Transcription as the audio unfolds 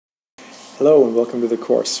Hello and welcome to the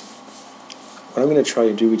course. What I'm going to try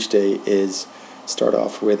to do each day is start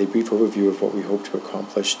off with a brief overview of what we hope to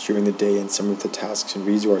accomplish during the day and some of the tasks and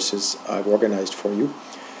resources I've organized for you.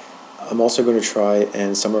 I'm also going to try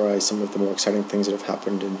and summarize some of the more exciting things that have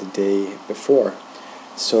happened in the day before.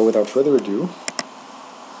 So without further ado,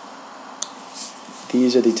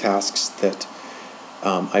 these are the tasks that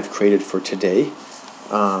I've created for today.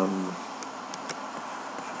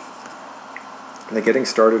 The getting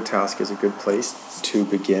started task is a good place to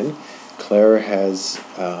begin. Claire has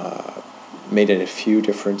made a few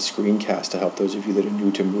different screencasts to help those of you that are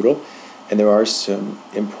new to Moodle, and there are some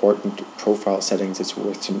important profile settings it's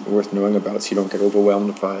worth knowing about so you don't get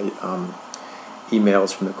overwhelmed by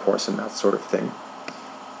emails from the course and that sort of thing.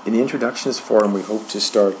 In the introductions forum, we hope to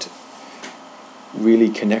start really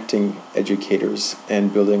connecting educators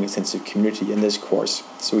and building a sense of community in this course.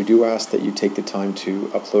 So we do ask that you take the time to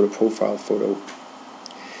upload a profile photo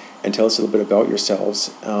and tell us a little bit about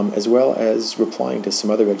yourselves, as well as replying to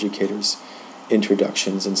some other educators'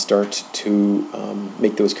 introductions and start to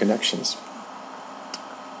make those connections.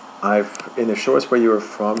 In the Show Us Where You Are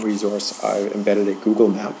From resource, I've embedded a Google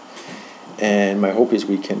map, and my hope is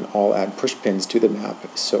we can all add push pins to the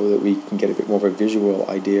map so that we can get a bit more of a visual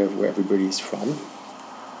idea of where everybody is from.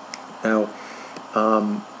 Now,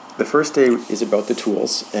 the first day is about the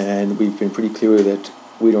tools, and we've been pretty clear that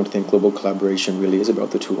we don't think global collaboration really is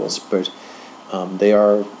about the tools, but they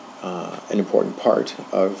are an important part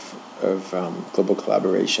of global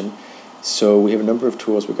collaboration. So we have a number of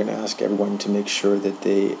tools we're going to ask everyone to make sure that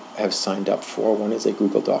they have signed up for. One is a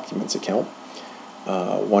Google Documents account.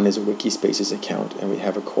 One is a Wikispaces account, and we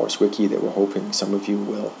have a course wiki that we're hoping some of you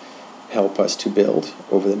will help us to build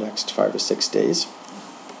over the next 5 or 6 days.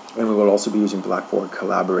 And we will also be using Blackboard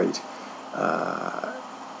Collaborate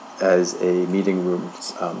as a meeting room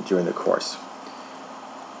during the course.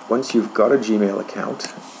 Once you've got a Gmail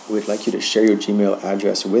account, we'd like you to share your Gmail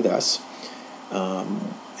address with us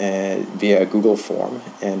via a Google form,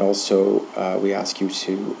 and also we ask you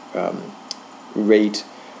to rate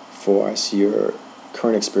for us your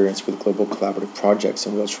current experience with global collaborative projects,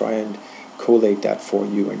 and we'll try and collate that for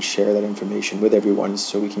you and share that information with everyone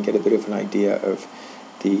so we can get a bit of an idea of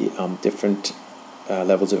the different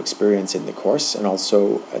levels of experience in the course. And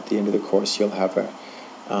also at the end of the course you'll have a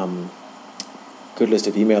good list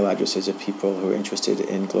of email addresses of people who are interested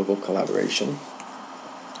in global collaboration.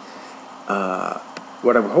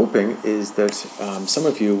 What I'm hoping is that some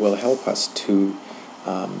of you will help us to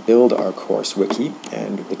build our course wiki,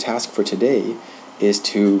 and the task for today is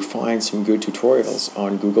to find some good tutorials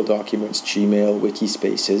on Google Documents, Gmail,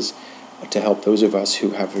 Wikispaces to help those of us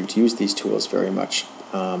who haven't used these tools very much.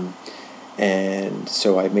 And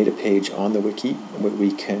so I've made a page on the wiki where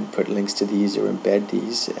we can put links to these or embed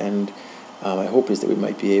these, and my hope is that we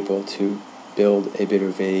might be able to build a bit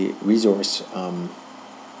of a resource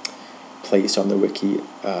place on the wiki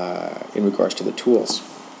in regards to the tools.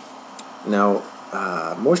 Now,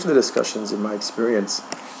 most of the discussions in my experience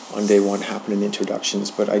on day one happened in the introductions,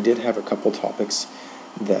 but I did have a couple topics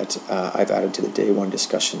that I've added to the day one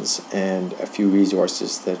discussions and a few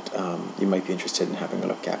resources that you might be interested in having a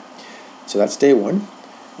look at. So that's day one.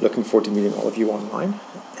 Looking forward to meeting all of you online,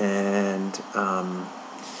 and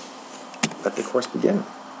let the course begin.